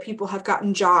promise you that people have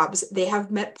gotten jobs. They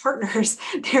have met partners.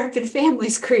 There have been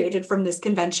families created from this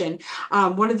convention.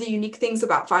 One of the unique things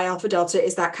about Phi Alpha Delta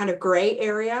is that kind of gray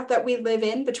area that we live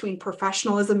in between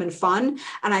professionalism and fun.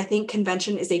 And I think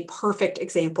convention is a perfect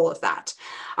example of that.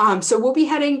 So we'll be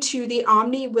heading to the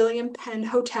Omni William Penn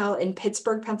Hotel in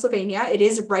Pittsburgh, Pennsylvania. It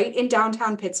is right in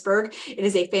downtown Pittsburgh. It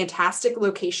is a fantastic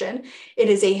location. It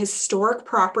is a historic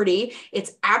property.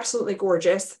 It's absolutely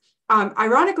gorgeous.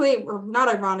 Ironically, or not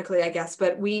ironically, I guess,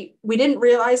 but we didn't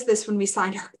realize this when we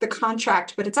signed the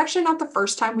contract, but it's actually not the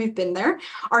first time we've been there.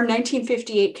 Our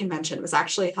 1958 convention was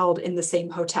actually held in the same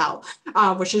hotel,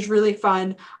 which is really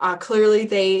fun. Clearly,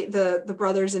 the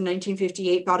brothers in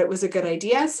 1958 thought it was a good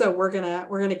idea, so we're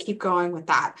gonna keep going with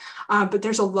that. But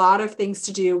there's a lot of things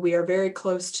to do. We are very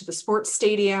close to the sports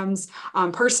stadiums.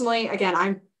 Personally,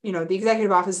 again, the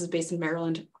executive office is based in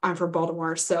Maryland. I'm from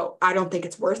Baltimore, so I don't think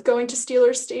it's worth going to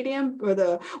Steelers Stadium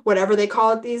or whatever they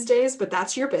call it these days, but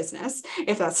that's your business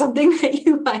if that's something that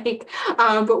you like.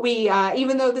 But we,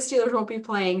 even though the Steelers won't be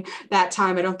playing that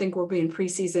time, I don't think we'll be in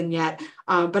preseason yet.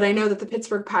 But I know that the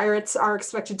Pittsburgh Pirates are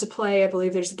expected to play. I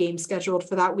believe there's a game scheduled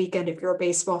for that weekend. If you're a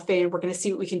baseball fan, we're going to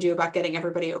see what we can do about getting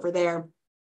everybody over there.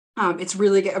 It's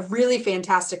really a really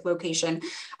fantastic location.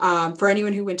 For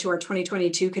anyone who went to our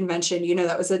 2022 convention,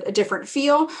 that was a different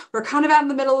feel. We're kind of out in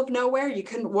the middle of nowhere. You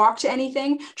couldn't walk to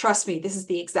anything. Trust me, this is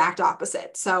the exact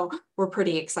opposite. So we're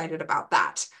pretty excited about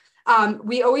that.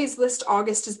 We always list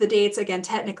August as the dates. Again,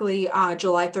 technically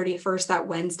July 31st, that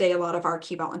Wednesday, a lot of our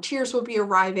key volunteers will be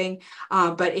arriving.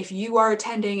 But if you are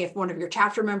attending, if one of your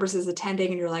chapter members is attending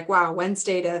and you're like, wow,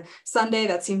 Wednesday to Sunday,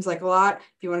 that seems like a lot.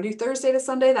 If you want to do Thursday to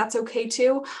Sunday, that's okay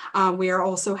too. We are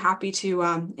also happy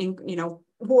to,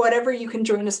 whatever you can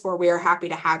join us for, we are happy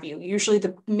to have you. Usually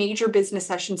the major business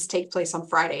sessions take place on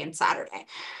Friday and Saturday.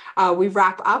 We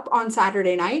wrap up on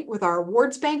Saturday night with our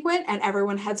awards banquet and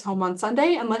everyone heads home on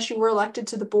Sunday, unless you were elected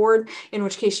to the board, in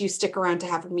which case you stick around to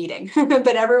have a meeting,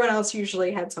 but everyone else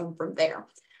usually heads home from there.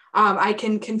 I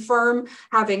can confirm,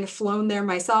 having flown there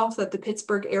myself, that the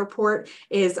Pittsburgh airport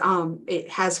is, it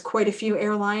has quite a few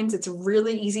airlines. It's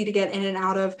really easy to get in and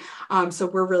out of. So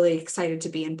we're really excited to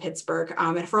be in Pittsburgh.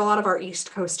 And for a lot of our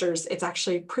East Coasters, it's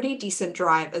actually a pretty decent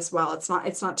drive as well. It's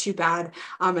not too bad.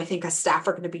 I think us staff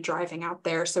are going to be driving out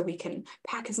there so we can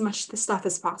pack as much of the stuff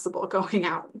as possible going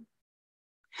out.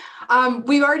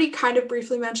 We already kind of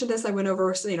briefly mentioned this. I went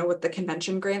over, what the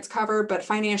convention grants cover, but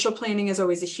financial planning is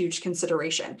always a huge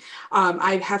consideration.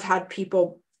 I have had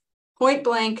people point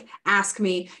blank ask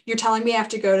me, you're telling me I have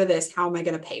to go to this, how am I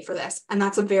going to pay for this? And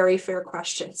that's a very fair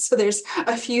question. So there's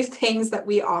a few things that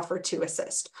we offer to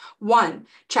assist. One,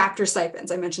 chapter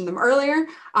stipends. I mentioned them earlier,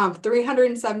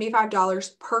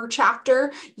 $375 per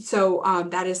chapter. So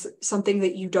that is something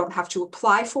that you don't have to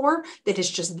apply for, that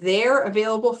is just there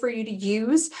available for you to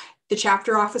use. The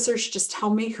chapter officer should just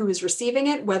tell me who is receiving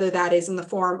it, whether that is in the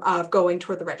form of going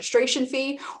toward the registration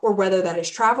fee or whether that is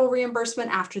travel reimbursement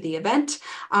after the event.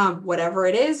 Whatever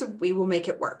it is, we will make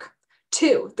it work.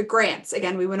 Two, the grants.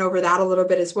 Again, we went over that a little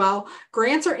bit as well.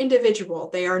 Grants are individual.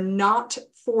 They are not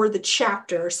for the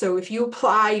chapter. So if you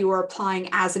apply, you are applying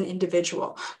as an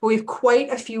individual. But we have quite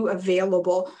a few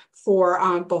available for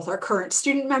both our current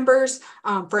student members,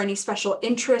 for any special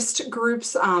interest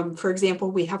groups. For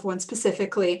example, we have one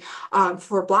specifically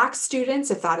for Black students,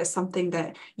 if that is something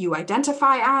that you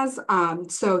identify as.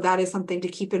 So that is something to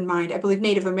keep in mind. I believe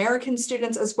Native American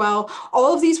students as well.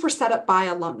 All of these were set up by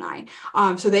alumni.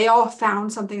 So they all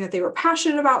found something that they were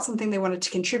passionate about, something they wanted to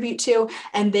contribute to,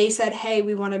 and they said, hey,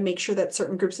 we want to make sure that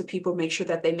certain groups of people make sure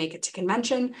that they make it to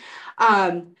convention.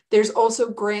 There's also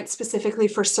grants specifically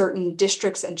for certain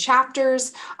districts and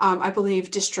chapters. I believe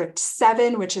District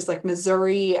 7, which is like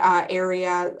Missouri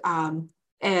area,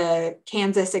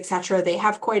 Kansas, etc. They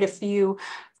have quite a few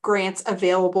grants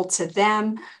available to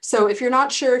them. So if you're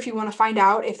not sure, if you want to find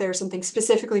out if there's something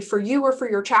specifically for you or for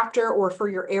your chapter or for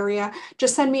your area,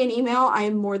 just send me an email. I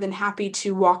am more than happy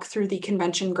to walk through the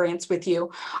convention grants with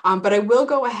you. But I will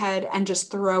go ahead and just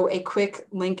throw a quick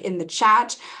link in the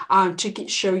chat to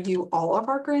show you all of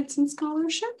our grants and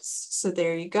scholarships. So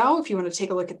there you go. If you want to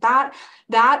take a look at that,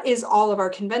 that is all of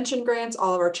our convention grants,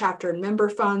 all of our chapter and member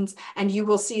funds, and you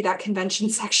will see that convention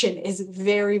section is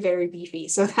very, very beefy.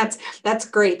 So that's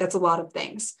great. That's a lot of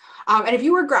things. And if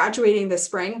you are graduating this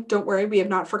spring, don't worry, we have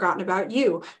not forgotten about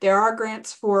you. There are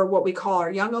grants for what we call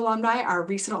our young alumni, our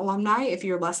recent alumni. If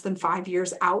you're less than 5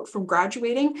 years out from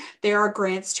graduating, there are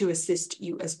grants to assist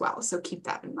you as well. So keep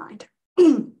that in mind.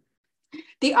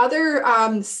 The other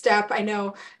step, I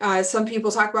know some people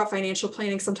talk about financial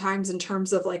planning sometimes in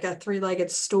terms of like a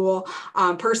three-legged stool.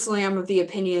 Personally, I'm of the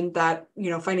opinion that,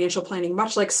 financial planning,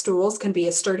 much like stools, can be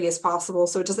as sturdy as possible.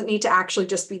 So it doesn't need to actually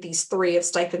just be these three of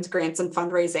stipends, grants, and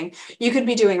fundraising. You could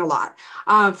be doing a lot.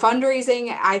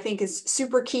 Fundraising, I think, is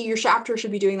super key. Your chapter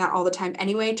should be doing that all the time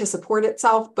anyway to support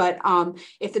itself. But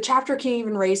if the chapter can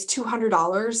even raise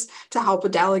 $200 to help a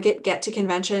delegate get to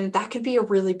convention, that could be a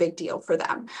really big deal for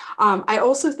them. I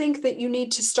also think that you need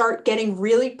to start getting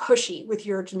really pushy with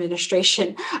your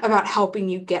administration about helping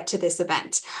you get to this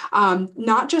event.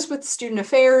 Not just with student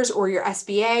affairs or your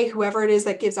SBA, whoever it is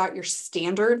that gives out your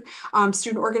standard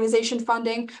student organization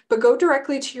funding, but go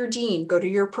directly to your dean, go to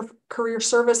your career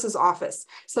services office.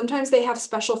 Sometimes they have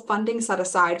special funding set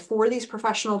aside for these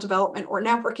professional development or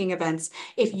networking events.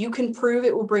 If you can prove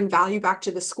it will bring value back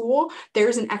to the school,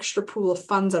 there's an extra pool of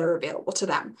funds that are available to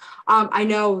them. I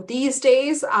know these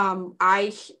days,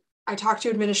 I talk to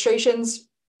administrations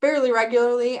fairly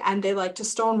regularly, and they like to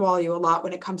stonewall you a lot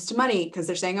when it comes to money because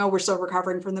they're saying, oh, we're still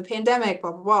recovering from the pandemic,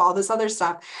 blah, blah, blah, all this other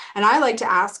stuff. And I like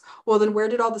to ask, well, then where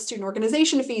did all the student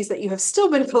organization fees that you have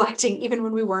still been collecting, even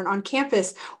when we weren't on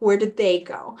campus, where did they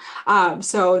go?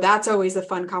 So that's always a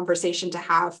fun conversation to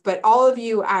have. But all of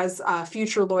you as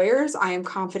future lawyers, I am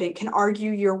confident, can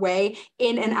argue your way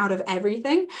in and out of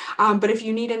everything. But if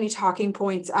you need any talking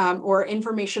points or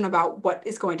information about what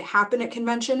is going to happen at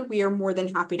convention, we are more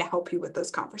than happy to help you with those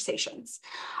conversations.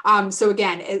 So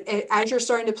again, as you're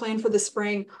starting to plan for the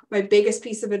spring, my biggest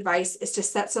piece of advice is to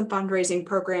set some fundraising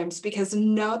programs because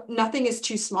nothing is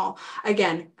too small.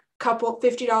 Again, couple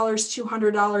 $50,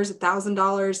 $200,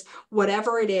 $1,000,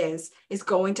 whatever it is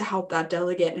going to help that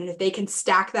delegate. And if they can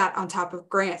stack that on top of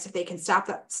grants, if they can stack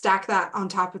that on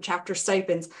top of chapter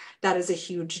stipends, that is a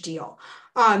huge deal.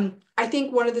 I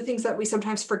think one of the things that we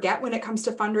sometimes forget when it comes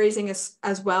to fundraising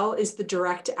as well is the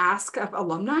direct ask of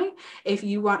alumni. If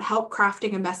you want help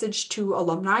crafting a message to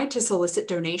alumni to solicit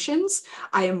donations,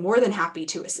 I am more than happy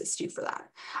to assist you for that.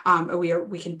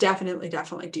 We can definitely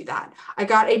do that. I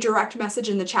got a direct message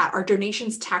in the chat. Are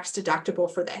donations tax deductible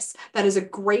for this? That is a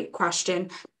great question.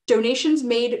 Donations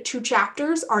made to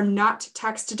chapters are not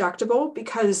tax deductible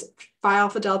because Phi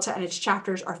Alpha Delta and its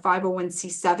chapters are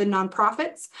 501c7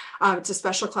 nonprofits. It's a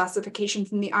special classification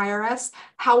from the IRS.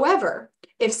 However,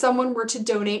 if someone were to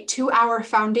donate to our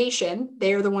foundation,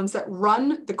 they are the ones that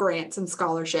run the grants and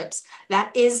scholarships,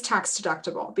 that is tax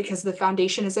deductible because the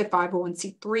foundation is a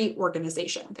 501c3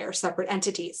 organization. They're separate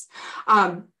entities.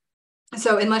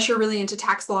 So unless you're really into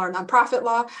tax law or nonprofit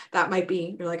law, that might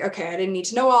be, you're like, okay, I didn't need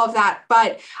to know all of that.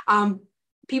 But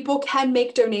people can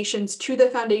make donations to the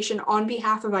foundation on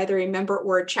behalf of either a member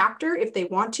or a chapter if they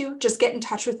want to. Just get in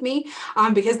touch with me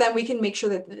because then we can make sure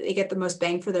that they get the most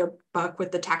bang for their buck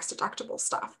with the tax deductible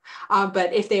stuff.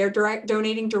 But if they are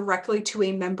donating directly to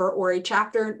a member or a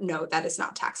chapter, no, that is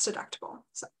not tax deductible.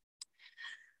 So.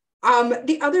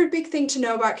 The other big thing to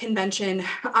know about convention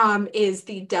is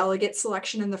the delegate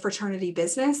selection in the fraternity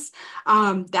business.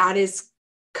 That is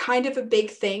kind of a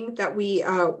big thing that we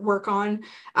work on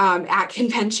at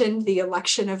convention, the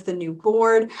election of the new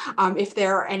board. If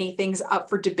there are any things up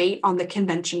for debate on the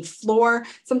convention floor,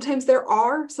 sometimes there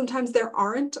are, sometimes there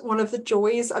aren't. One of the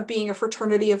joys of being a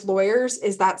fraternity of lawyers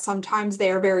is that sometimes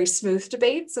they are very smooth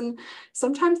debates and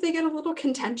sometimes they get a little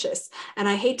contentious. And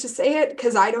I hate to say it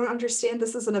because I don't understand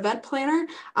this as an event planner,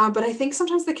 but I think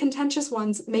sometimes the contentious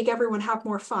ones make everyone have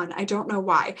more fun. I don't know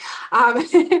why.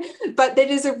 But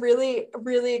it is a really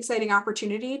exciting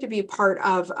opportunity to be part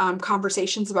of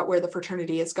conversations about where the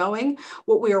fraternity is going,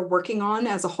 what we are working on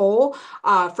as a whole,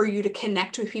 for you to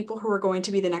connect with people who are going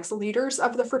to be the next leaders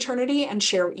of the fraternity and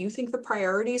share what you think the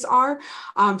priorities are.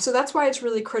 So that's why it's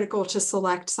really critical to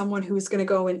select someone who is going to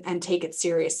go and take it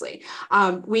seriously.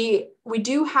 We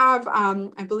do have,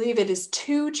 I believe it is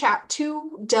two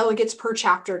delegates per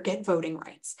chapter get voting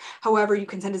rights. However, you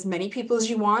can send as many people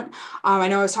as you want. I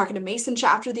know I was talking to Mason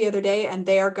chapter the other day and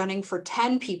they are gunning for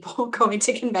 10 people going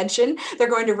to convention. They're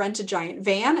going to rent a giant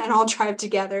van and all drive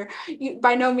together.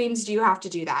 By no means do you have to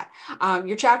do that.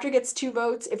 Your chapter gets 2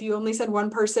 votes. If you only send one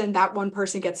person, that one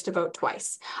person gets to vote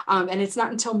twice. And it's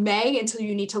not until May until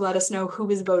you need to let us know who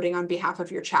is voting on behalf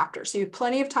of your chapter. So you have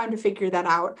plenty of time to figure that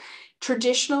out.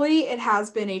 Traditionally, it has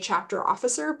been a chapter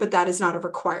officer, but that is not a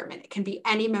requirement. It can be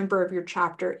any member of your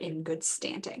chapter in good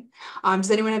standing. Does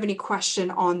anyone have any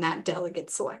question on that delegate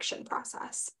selection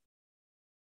process?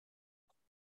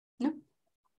 No?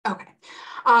 Okay.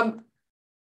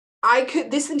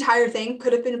 This entire thing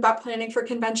could have been about planning for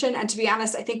convention. And to be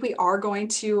honest, I think we are going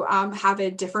to have a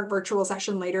different virtual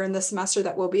session later in the semester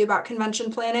that will be about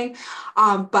convention planning.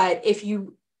 But if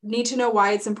you need to know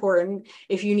why it's important,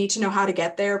 if you need to know how to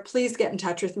get there, please get in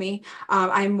touch with me.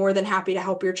 I'm more than happy to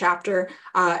help your chapter.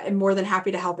 I'm more than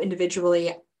happy to help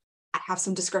individually. I have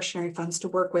some discretionary funds to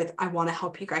work with. I want to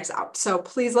help you guys out. So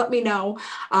please let me know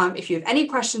if you have any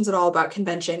questions at all about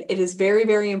convention. It is very,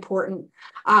 very important.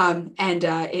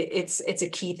 It's a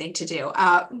key thing to do.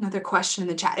 Another question in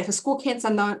the chat. If a school can't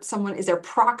send out someone, is there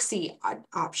proxy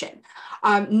option?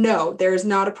 No, there is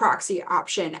not a proxy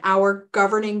option. Our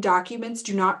governing documents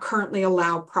do not currently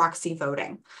allow proxy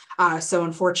voting. So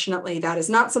unfortunately, that is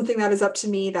not something that is up to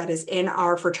me. That is in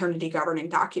our fraternity governing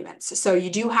documents. So you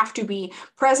do have to be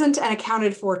present and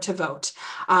accounted for to vote.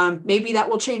 Maybe that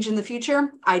will change in the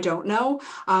future. I don't know,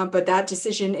 but that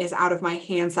decision is out of my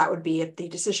hands. That would be the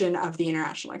decision of the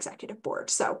International Executive Board.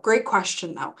 So great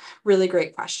question, though. Really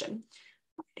great question.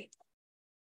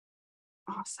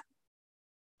 Awesome.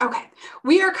 Okay,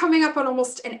 we are coming up on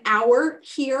almost an hour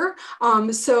here.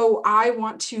 So I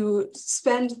want to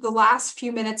spend the last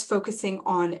few minutes focusing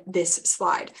on this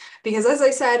slide, because as I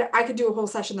said, I could do a whole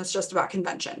session that's just about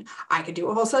convention. I could do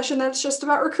a whole session that's just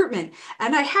about recruitment,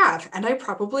 and I have, and I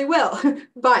probably will,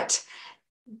 but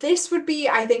this would be,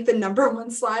 I think, the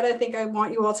 #1 slide I think I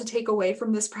want you all to take away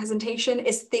from this presentation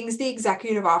is things the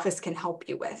executive office can help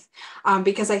you with.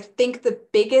 Because I think the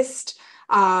biggest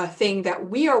thing that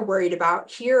we are worried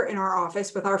about here in our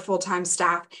office with our full-time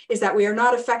staff is that we are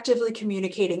not effectively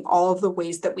communicating all of the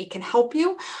ways that we can help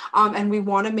you. And we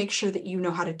want to make sure that you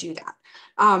know how to do that.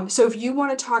 So if you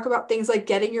want to talk about things like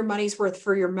getting your money's worth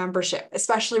for your membership,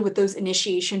 especially with those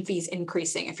initiation fees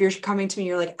increasing, if you're coming to me,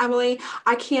 you're like, Emily,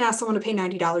 I can't ask someone to pay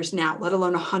 $90 now, let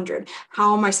alone $100.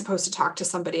 How am I supposed to talk to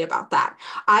somebody about that?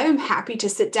 I am happy to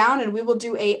sit down and we will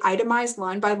do a itemized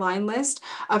line by line list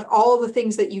of all of the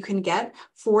things that you can get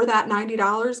for that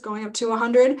 $90 going up to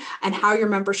 $100 and how your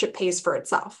membership pays for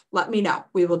itself. Let me know.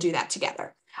 We will do that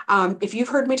together. If you've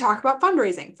heard me talk about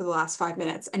fundraising for the last 5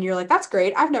 minutes and you're like, that's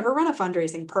great, I've never run a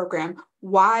fundraising program.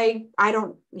 Why? I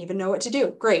don't even know what to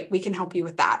do. Great, we can help you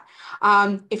with that.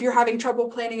 If you're having trouble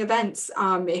planning events,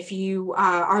 if you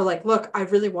are like, look, I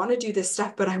really want to do this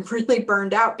stuff, but I'm really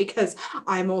burned out because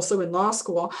I'm also in law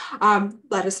school,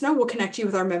 let us know. We'll connect you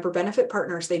with our member benefit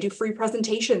partners. They do free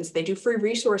presentations. They do free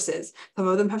resources. Some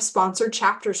of them have sponsored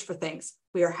chapters for things.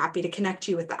 We are happy to connect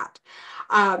you with that.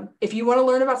 If you want to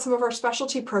learn about some of our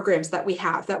specialty programs that we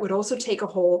have, that would also take a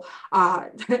whole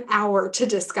hour to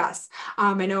discuss.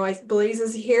 I know Blaze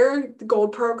is here, the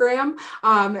gold program,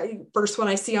 first one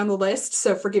I see on the list,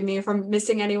 so forgive me if I'm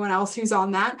missing anyone else who's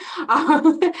on that.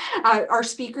 Our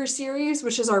speaker series,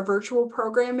 which is our virtual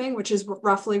programming, which is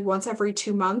roughly once every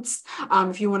 2 months.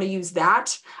 If you want to use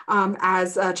that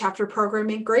as chapter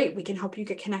programming, great, we can help you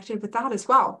get connected with that as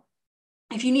well.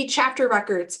 If you need chapter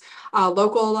records,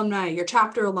 local alumni, your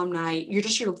chapter alumni, your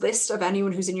list of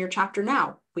anyone who's in your chapter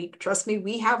now. Trust me,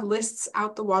 we have lists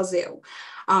out the wazoo.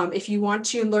 If you want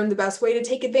to learn the best way to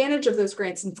take advantage of those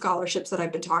grants and scholarships that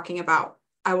I've been talking about,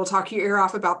 I will talk your ear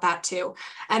off about that too.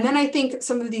 And then I think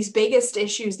some of these biggest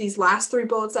issues, these last 3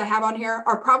 bullets I have on here,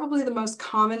 are probably the most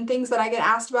common things that I get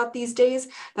asked about these days.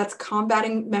 That's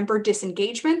combating member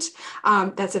disengagement,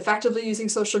 that's effectively using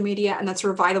social media, and that's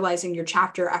revitalizing your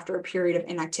chapter after a period of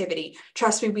inactivity.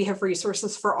 Trust me, we have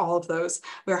resources for all of those.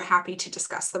 We're happy to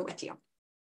discuss them with you.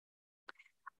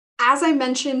 As I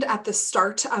mentioned at the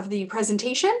start of the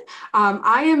presentation,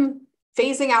 I am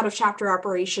phasing out of chapter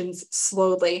operations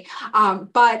slowly,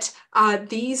 but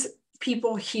these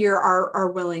people here are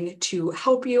willing to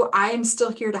help you. I am still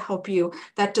here to help you.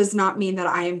 That does not mean that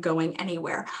I am going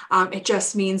anywhere. It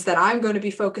just means that I'm going to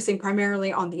be focusing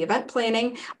primarily on the event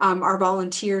planning, our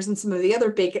volunteers, and some of the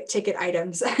other big ticket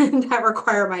items that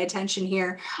require my attention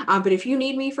here. But if you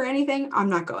need me for anything, I'm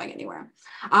not going anywhere.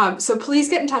 So please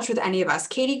get in touch with any of us.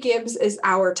 Katie Gibbs is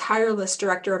our tireless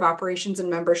Director of Operations and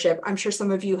Membership. I'm sure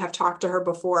some of you have talked to her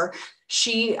before.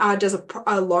 She does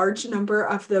a large number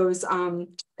of those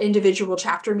individual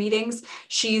chapter meetings.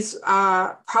 She's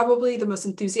probably the most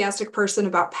enthusiastic person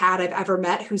about PAD I've ever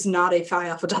met who's not a Phi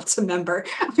Alpha Delta member,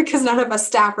 because none of us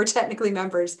staff are technically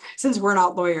members since we're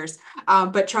not lawyers.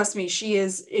 But trust me, she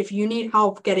is, if you need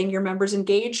help getting your members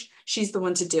engaged, she's the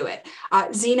one to do it.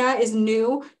 Zena is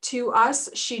new to us.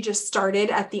 She just started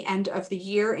at the end of the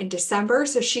year in December,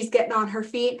 so she's getting on her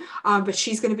feet, but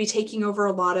she's going to be taking over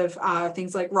a lot of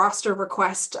things like roster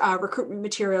request, recruitment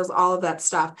materials, all of that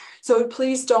stuff. So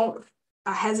please don't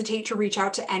hesitate to reach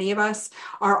out to any of us.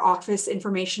 Our office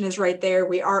information is right there.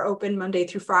 We are open Monday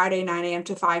through Friday, 9 a.m.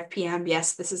 to 5 p.m.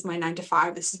 Yes, this is my 9 to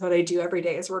 5. This is what I do every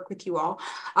day, is work with you all.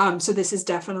 So this is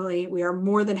definitely, we are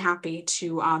more than happy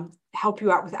to help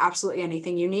you out with absolutely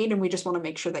anything you need. And we just want to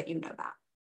make sure that you know that.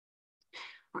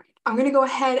 I'm going to go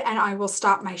ahead and I will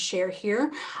stop my share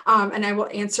here, and I will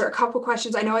answer a couple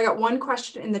questions. I know I got one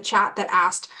question in the chat that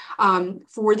asked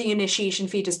for the initiation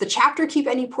fee. Does the chapter keep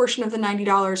any portion of the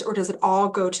 $90, or does it all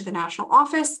go to the national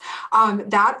office?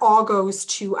 That all goes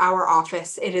to our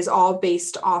office. It is all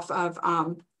based off of,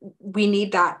 we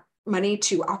need that money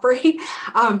to operate.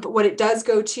 But what it does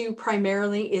go to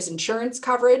primarily is insurance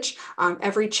coverage.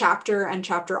 Every chapter and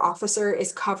chapter officer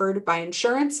is covered by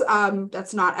insurance.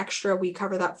 That's not extra. We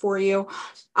cover that for you.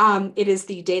 It is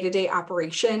the day-to-day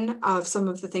operation of some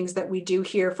of the things that we do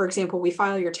here. For example, we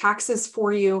file your taxes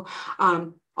for you.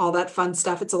 All that fun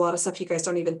stuff. It's a lot of stuff you guys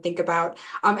don't even think about.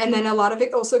 And then a lot of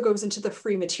it also goes into the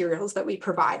free materials that we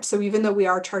provide. So even though we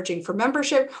are charging for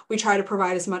membership, we try to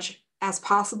provide as much as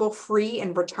possible free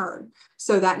in return.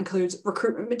 So that includes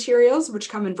recruitment materials, which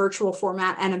come in virtual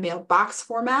format and a mailed box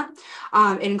format.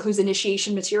 It includes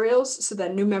initiation materials, so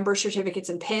that new member certificates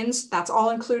and pins, that's all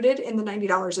included in the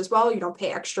 $90 as well. You don't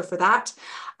pay extra for that.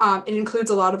 It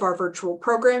includes a lot of our virtual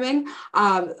programming,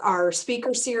 our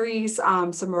speaker series,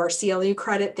 some of our CLE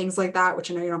credit, things like that,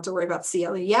 which I know you don't have to worry about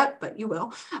CLE yet, but you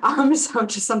will. So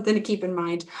just something to keep in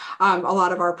mind, a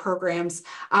lot of our programs.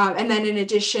 And then in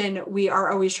addition, we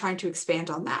are always trying to expand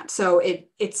on that. So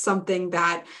it's something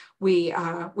that we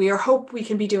hope we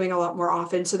can be doing a lot more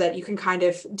often, so that you can kind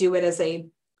of do it as a,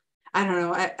 I don't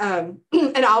know,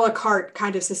 an a la carte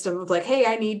kind of system of like, hey,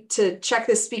 I need to check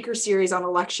this speaker series on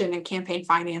election and campaign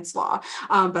finance law.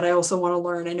 But I also want to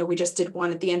learn. I know we just did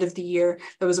one at the end of the year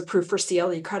that was approved for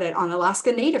CLE credit on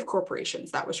Alaska Native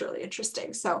corporations. That was really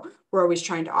interesting. So we're always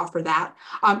trying to offer that.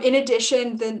 In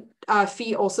addition, the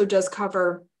fee also does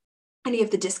cover any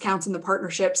of the discounts and the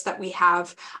partnerships that we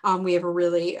have. We have a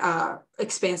really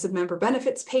expansive member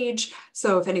benefits page.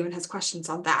 So if anyone has questions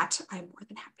on that, I'm more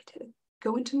than happy to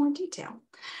go into more detail.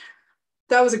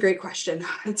 That was a great question.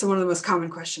 It's one of the most common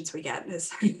questions we get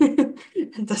is,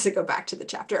 does it go back to the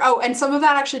chapter? Oh, and some of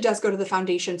that actually does go to the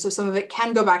foundation. So some of it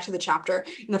can go back to the chapter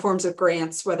in the forms of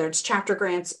grants, whether it's chapter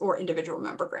grants or individual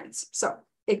member grants. So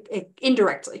it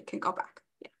indirectly can go back.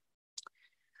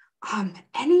 Yeah.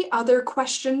 Any other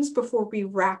questions before we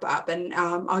wrap up? And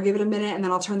I'll give it a minute and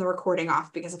then I'll turn the recording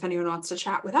off, because if anyone wants to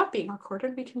chat without being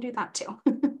recorded, we can do that too.